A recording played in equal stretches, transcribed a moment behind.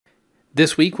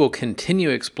This week, we'll continue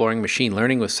exploring machine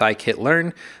learning with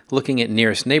scikit-learn, looking at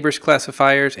nearest neighbors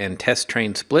classifiers and test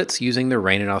train splits using the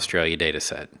Rain in Australia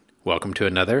dataset. Welcome to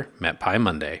another MetPy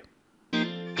Monday.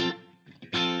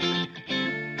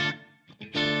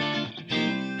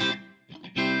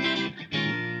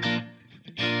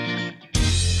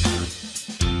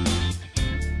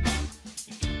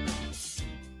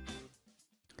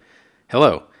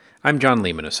 Hello, I'm John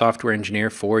Lehman, a software engineer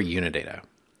for Unidata.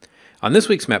 On this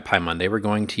week's MetPy Monday, we're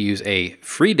going to use a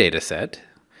free dataset,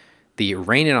 the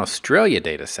Rain in Australia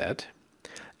dataset,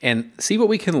 and see what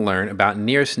we can learn about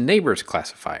nearest neighbors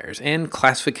classifiers and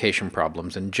classification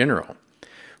problems in general.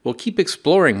 We'll keep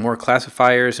exploring more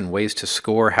classifiers and ways to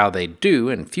score how they do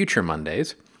in future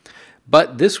Mondays,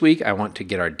 but this week I want to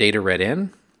get our data read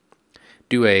in,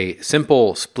 do a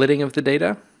simple splitting of the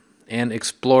data, and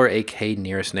explore a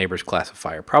k-nearest neighbors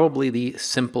classifier, probably the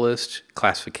simplest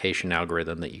classification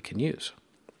algorithm that you can use.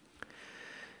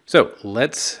 So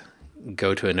let's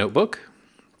go to a notebook.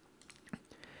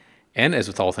 And as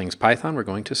with all things Python, we're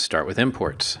going to start with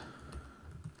imports.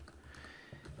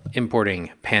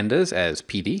 Importing pandas as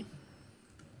PD.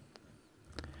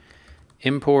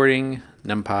 Importing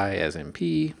NumPy as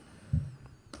MP.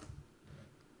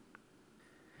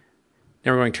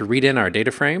 Now we're going to read in our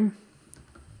data frame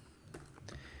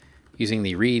using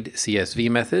the read CSV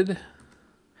method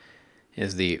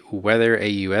is the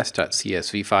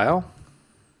weatheraus.csv file.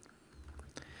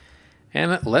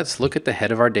 And let's look at the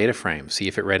head of our data frame, see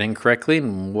if it read in correctly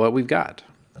and what we've got.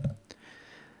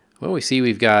 Well, we see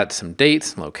we've got some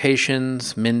dates and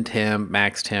locations, min temp,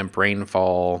 max temp,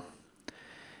 rainfall,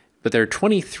 but there are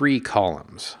 23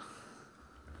 columns.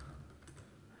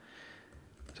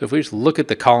 So if we just look at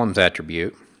the columns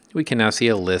attribute, we can now see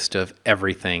a list of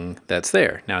everything that's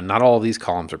there. Now, not all of these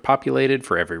columns are populated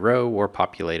for every row or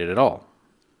populated at all.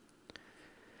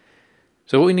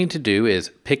 So what we need to do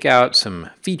is pick out some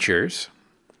features,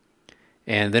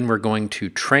 and then we're going to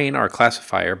train our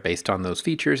classifier based on those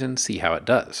features and see how it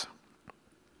does.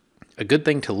 A good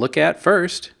thing to look at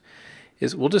first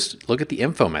is we'll just look at the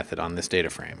info method on this data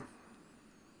frame.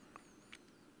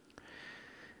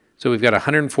 So we've got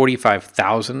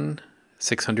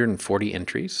 145,640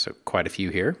 entries, so quite a few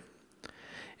here.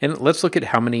 And let's look at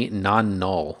how many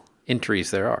non-null entries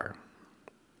there are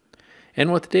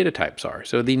and what the data types are.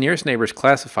 So the nearest neighbors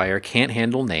classifier can't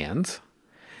handle nans,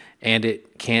 and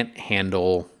it can't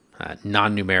handle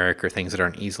non-numeric or things that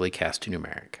aren't easily cast to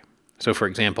numeric. So for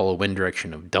example, a wind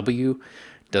direction of W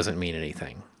doesn't mean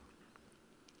anything.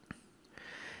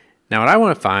 Now what I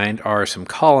want to find are some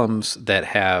columns that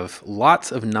have lots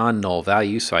of non-null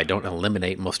values so I don't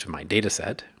eliminate most of my data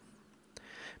set,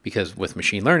 because with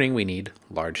machine learning we need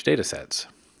large data sets,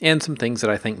 and some things that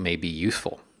I think may be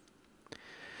useful.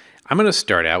 I'm going to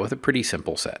start out with a pretty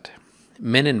simple set.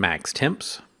 Min and max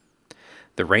temps,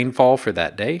 the rainfall for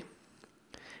that day,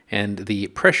 and the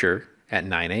pressure at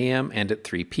 9 a.m. and at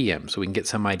 3 p.m. so we can get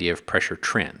some idea of pressure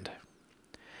trend.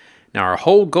 Now our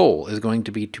whole goal is going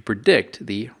to be to predict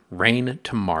the rain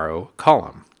tomorrow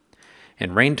column.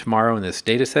 And rain tomorrow in this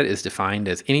data set is defined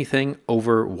as anything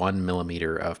over 1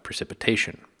 millimeter of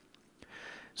precipitation.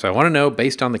 So I want to know,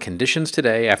 based on the conditions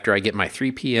today, after I get my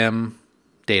 3 p.m.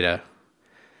 data,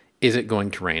 is it going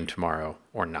to rain tomorrow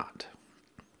or not?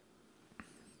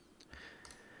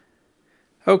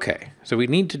 Okay, so we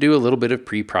need to do a little bit of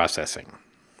pre-processing.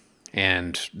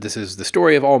 And this is the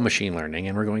story of all machine learning,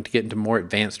 and we're going to get into more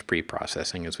advanced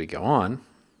pre-processing as we go on.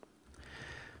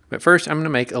 But first, I'm going to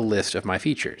make a list of my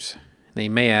features. Now, you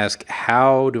may ask,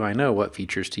 how do I know what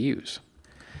features to use?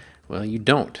 Well, you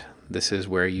don't. This is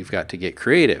where you've got to get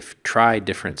creative. Try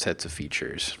different sets of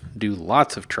features. Do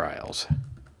lots of trials.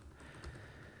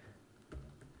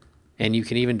 And you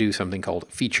can even do something called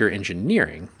feature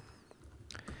engineering,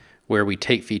 where we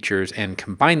take features and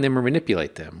combine them or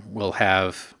manipulate them. We'll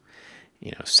have,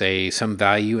 say some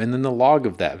value and then the log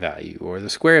of that value, or the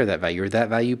square of that value, or that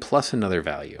value plus another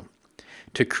value,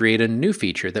 to create a new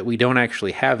feature that we don't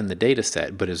actually have in the data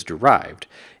set but is derived.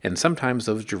 And sometimes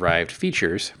those derived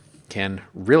features can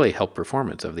really help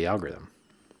performance of the algorithm.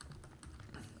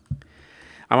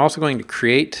 I'm also going to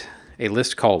create a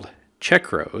list called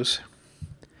check rows.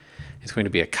 It's going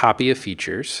to be a copy of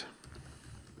features.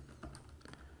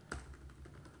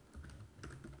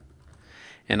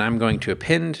 And I'm going to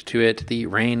append to it the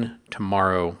rain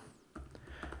tomorrow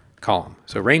column.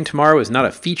 So rain tomorrow is not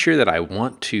a feature that I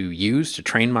want to use to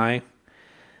train my,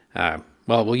 well,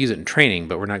 we'll use it in training,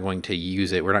 but we're not going to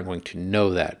use it, we're not going to know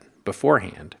that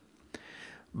beforehand.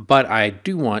 But I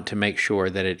do want to make sure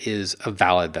that it is a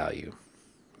valid value,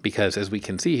 because as we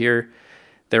can see here,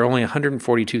 there are only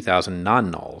 142,000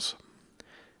 non-nulls.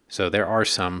 So there are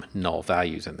some null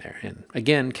values in there. And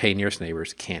again, k-nearest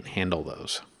neighbors can't handle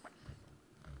those.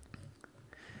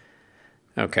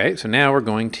 Okay, so now we're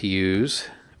going to use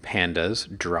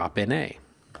pandas drop NA.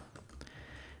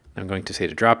 I'm going to say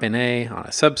to drop NA on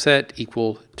a subset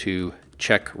equal to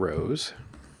check rows.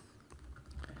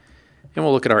 And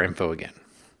we'll look at our info again.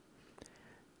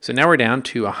 So now we're down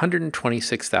to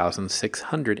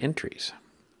 126,600 entries.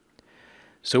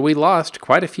 So we lost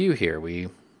quite a few here. We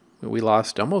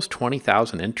lost almost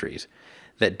 20,000 entries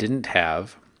that didn't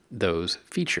have those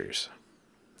features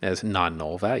as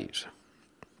non-null values.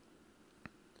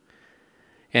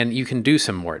 And you can do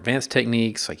some more advanced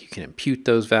techniques, like you can impute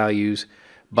those values,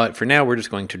 but for now we're just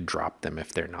going to drop them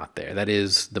if they're not there. That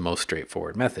is the most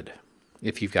straightforward method,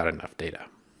 if you've got enough data.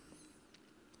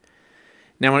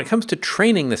 Now when it comes to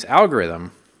training this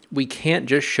algorithm, we can't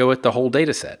just show it the whole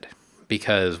data set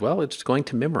because, well, it's going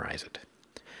to memorize it.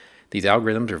 These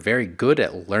algorithms are very good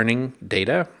at learning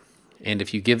data, and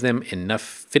if you give them enough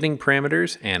fitting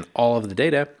parameters and all of the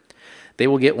data, they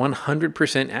will get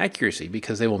 100% accuracy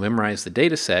because they will memorize the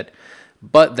data set,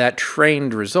 but that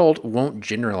trained result won't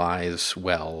generalize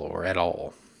well or at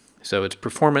all. So its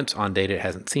performance on data it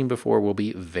hasn't seen before will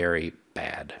be very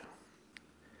bad.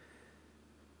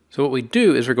 So what we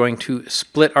do is we're going to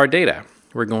split our data.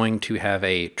 We're going to have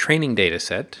a training data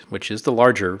set, which is the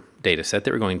larger data set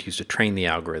that we're going to use to train the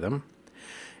algorithm.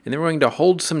 And then we're going to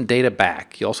hold some data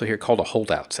back. You also hear it called a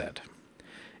holdout set.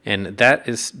 And that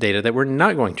is data that we're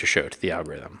not going to show to the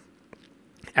algorithm.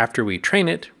 After we train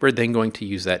it, we're then going to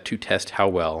use that to test how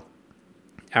well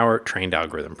our trained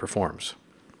algorithm performs.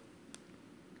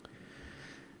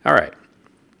 All right.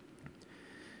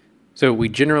 So we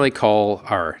generally call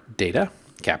our data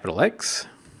capital X.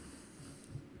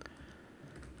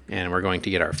 And we're going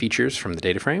to get our features from the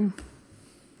data frame.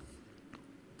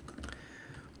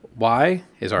 Y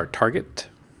is our target,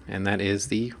 and that is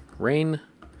the rain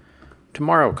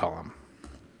tomorrow column.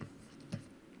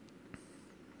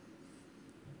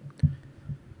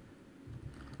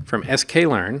 From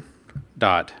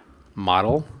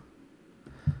sklearn.model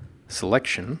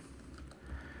selection,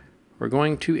 we're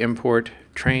going to import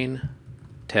train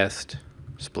test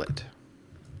split.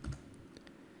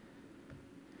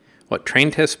 What train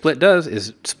test split does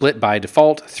is split by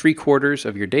default 3/4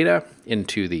 of your data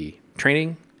into the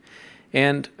training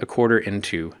and 1/4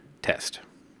 into test.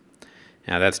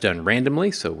 Now that's done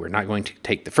randomly, so we're not going to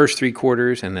take the first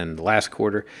 3/4 and then the last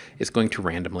quarter. It's going to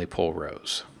randomly pull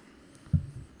rows.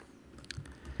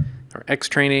 Our X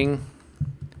training,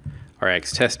 our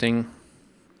X testing,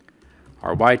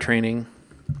 our Y training,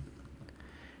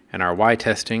 and our Y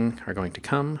testing are going to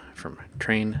come from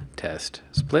train test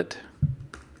split.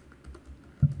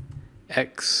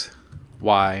 X,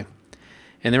 Y,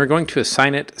 and then we're going to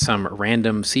assign it some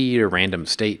random seed or random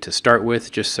state to start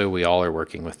with, just so we all are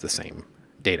working with the same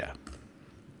data.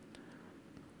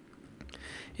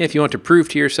 If you want to prove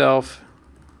to yourself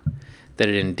that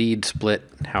it indeed split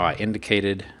how I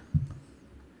indicated,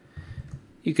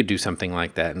 you could do something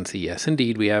like that and see, yes,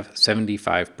 indeed, we have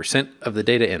 75% of the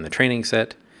data in the training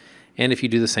set. And if you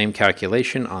do the same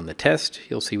calculation on the test,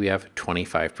 you'll see we have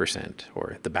 25%,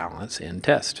 or the balance in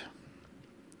test.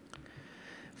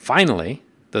 Finally,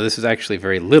 though this is actually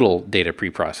very little data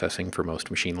preprocessing for most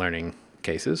machine learning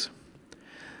cases,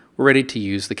 we're ready to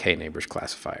use the k-neighbors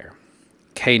classifier.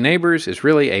 K-neighbors is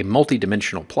really a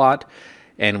multi-dimensional plot,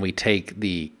 and we take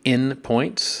the n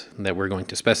points that we're going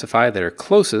to specify that are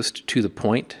closest to the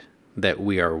point that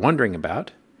we are wondering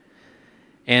about,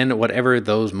 and whatever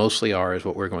those mostly are is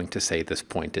what we're going to say this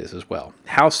point is as well.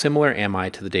 How similar am I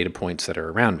to the data points that are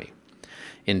around me?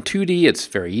 In 2D, it's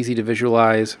very easy to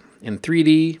visualize. In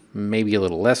 3D, maybe a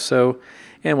little less so.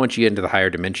 And once you get into the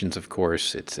higher dimensions, of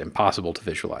course, it's impossible to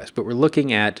visualize. But we're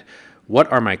looking at what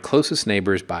are my closest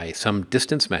neighbors by some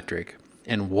distance metric,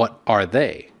 and what are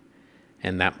they?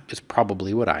 And that is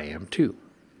probably what I am too.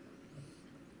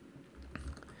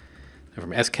 So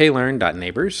from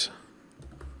sklearn.neighbors,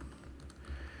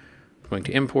 I'm going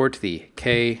to import the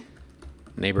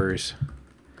k-neighbors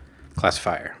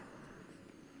classifier.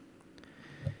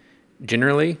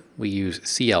 Generally, we use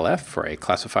CLF for a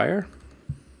classifier,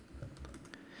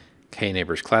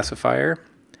 k-neighbors classifier,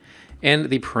 and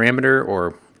the parameter,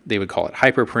 or they would call it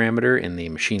hyperparameter in the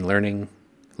machine learning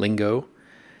lingo,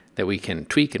 that we can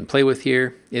tweak and play with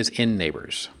here is in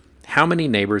neighbors. How many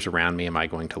neighbors around me am I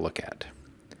going to look at?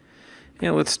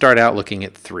 And let's start out looking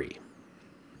at 3.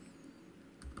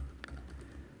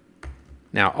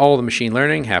 Now, all the machine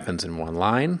learning happens in one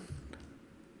line.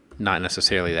 Not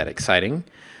necessarily that exciting.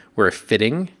 We're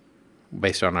fitting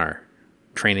based on our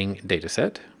training data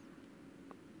set.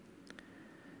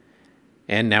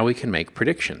 And now we can make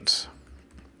predictions.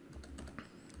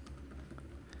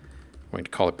 We're going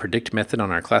to call a predict method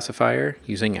on our classifier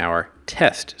using our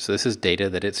test. So this is data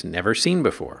that it's never seen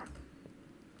before.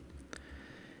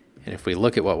 And if we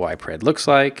look at what ypred looks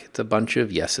like, it's a bunch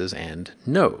of yeses and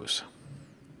nos.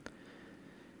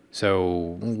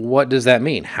 So what does that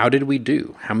mean? How did we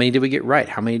do? How many did we get right?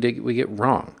 How many did we get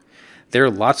wrong? There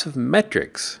are lots of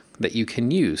metrics that you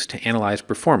can use to analyze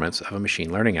performance of a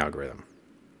machine learning algorithm.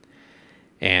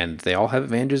 And they all have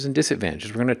advantages and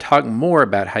disadvantages. We're going to talk more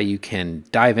about how you can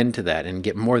dive into that and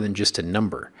get more than just a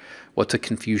number. What's a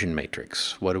confusion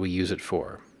matrix? What do we use it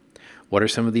for? What are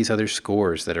some of these other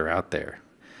scores that are out there?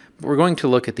 But we're going to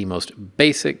look at the most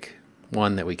basic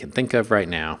one that we can think of right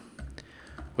now,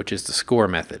 which is the score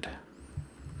method.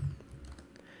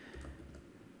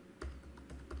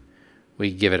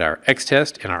 We give it our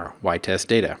x-test and our y-test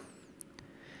data.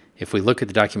 If we look at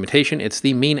the documentation, it's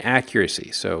the mean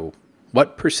accuracy. So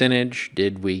what percentage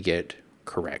did we get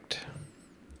correct?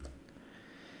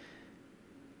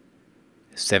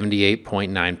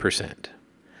 78.9%.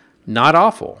 Not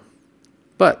awful,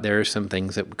 but there are some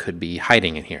things that could be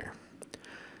hiding in here.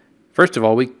 First of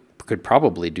all, we could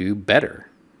probably do better.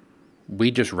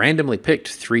 We just randomly picked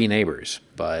 3 neighbors,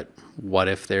 but what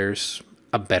if there's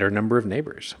a better number of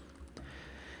neighbors?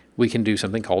 We can do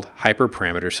something called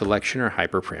hyperparameter selection or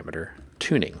hyperparameter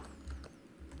tuning.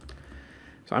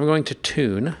 So I'm going to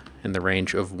tune in the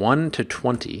range of 1 to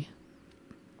 20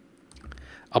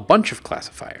 a bunch of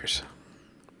classifiers.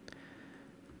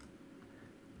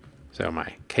 So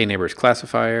my KNeighbors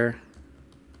classifier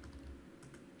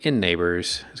in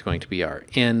neighbors is going to be our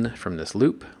n from this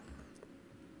loop.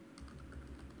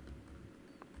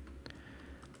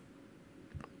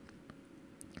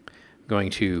 I'm going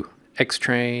to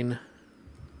xtrain,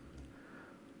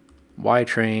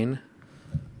 ytrain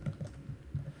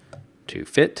to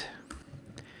fit,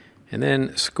 and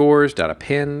then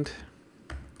scores.append,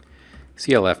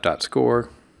 clf.score,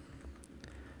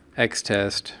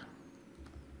 xtest,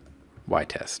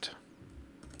 ytest.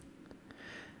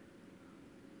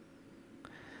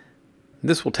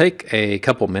 This will take a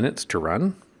couple minutes to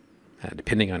run,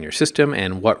 depending on your system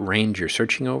and what range you're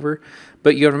searching over.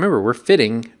 But you got to remember, we're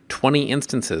fitting 20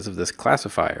 instances of this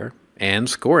classifier and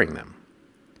scoring them.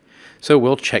 So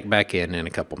we'll check back in a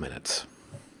couple minutes.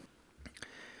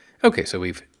 Okay, so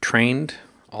we've trained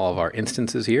all of our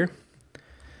instances here.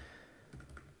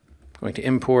 I'm going to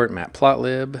import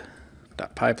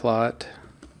matplotlib.pyplot.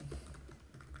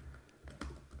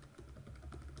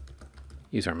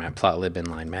 Use our matplotlib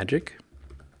inline magic.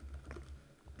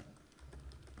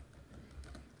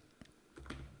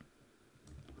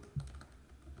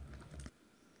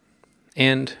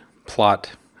 And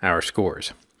plot our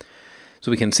scores.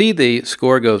 So we can see the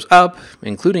score goes up,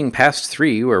 including past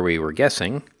 3 where we were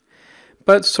guessing,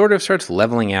 but sort of starts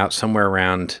leveling out somewhere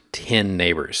around 10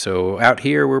 neighbors. So out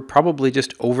here we're probably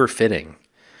just overfitting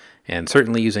and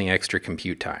certainly using extra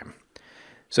compute time.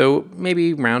 So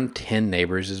maybe around 10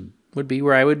 neighbors would be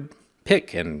where I would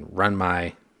pick and run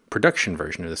my production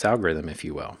version of this algorithm, if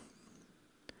you will.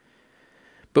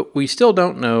 But we still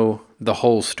don't know the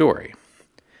whole story,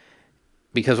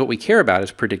 because what we care about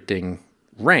is predicting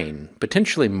rain,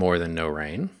 potentially more than no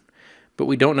rain, but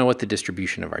we don't know what the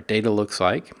distribution of our data looks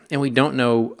like, and we don't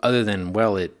know, other than,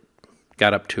 well, it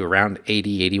got up to around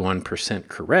 80-81%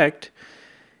 correct.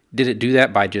 Did it do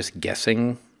that by just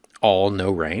guessing all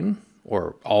no rain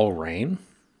or all rain?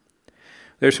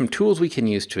 There's some tools we can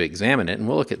use to examine it, and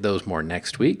we'll look at those more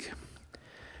next week,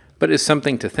 but it's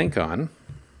something to think on.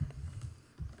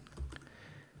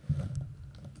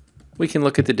 We can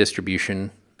look at the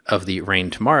distribution of the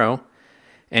rain tomorrow,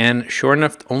 and sure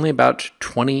enough, only about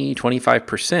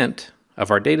 20-25% of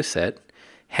our data set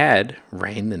had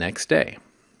rain the next day.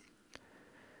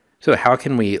 So how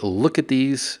can we look at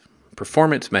these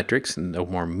performance metrics in a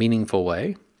more meaningful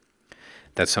way?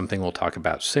 That's something we'll talk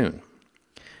about soon.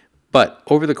 But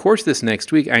over the course of this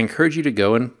next week, I encourage you to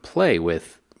go and play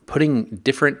with putting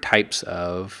different types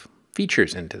of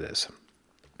features into this.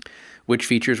 Which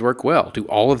features work well? Do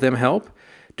all of them help?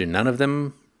 Do none of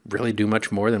them really do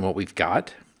much more than what we've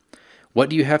got? What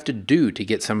do you have to do to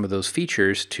get some of those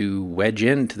features to wedge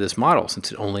into this model,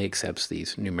 since it only accepts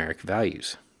these numeric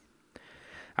values?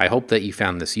 I hope that you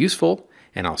found this useful,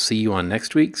 and I'll see you on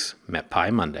next week's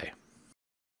MetPy Monday.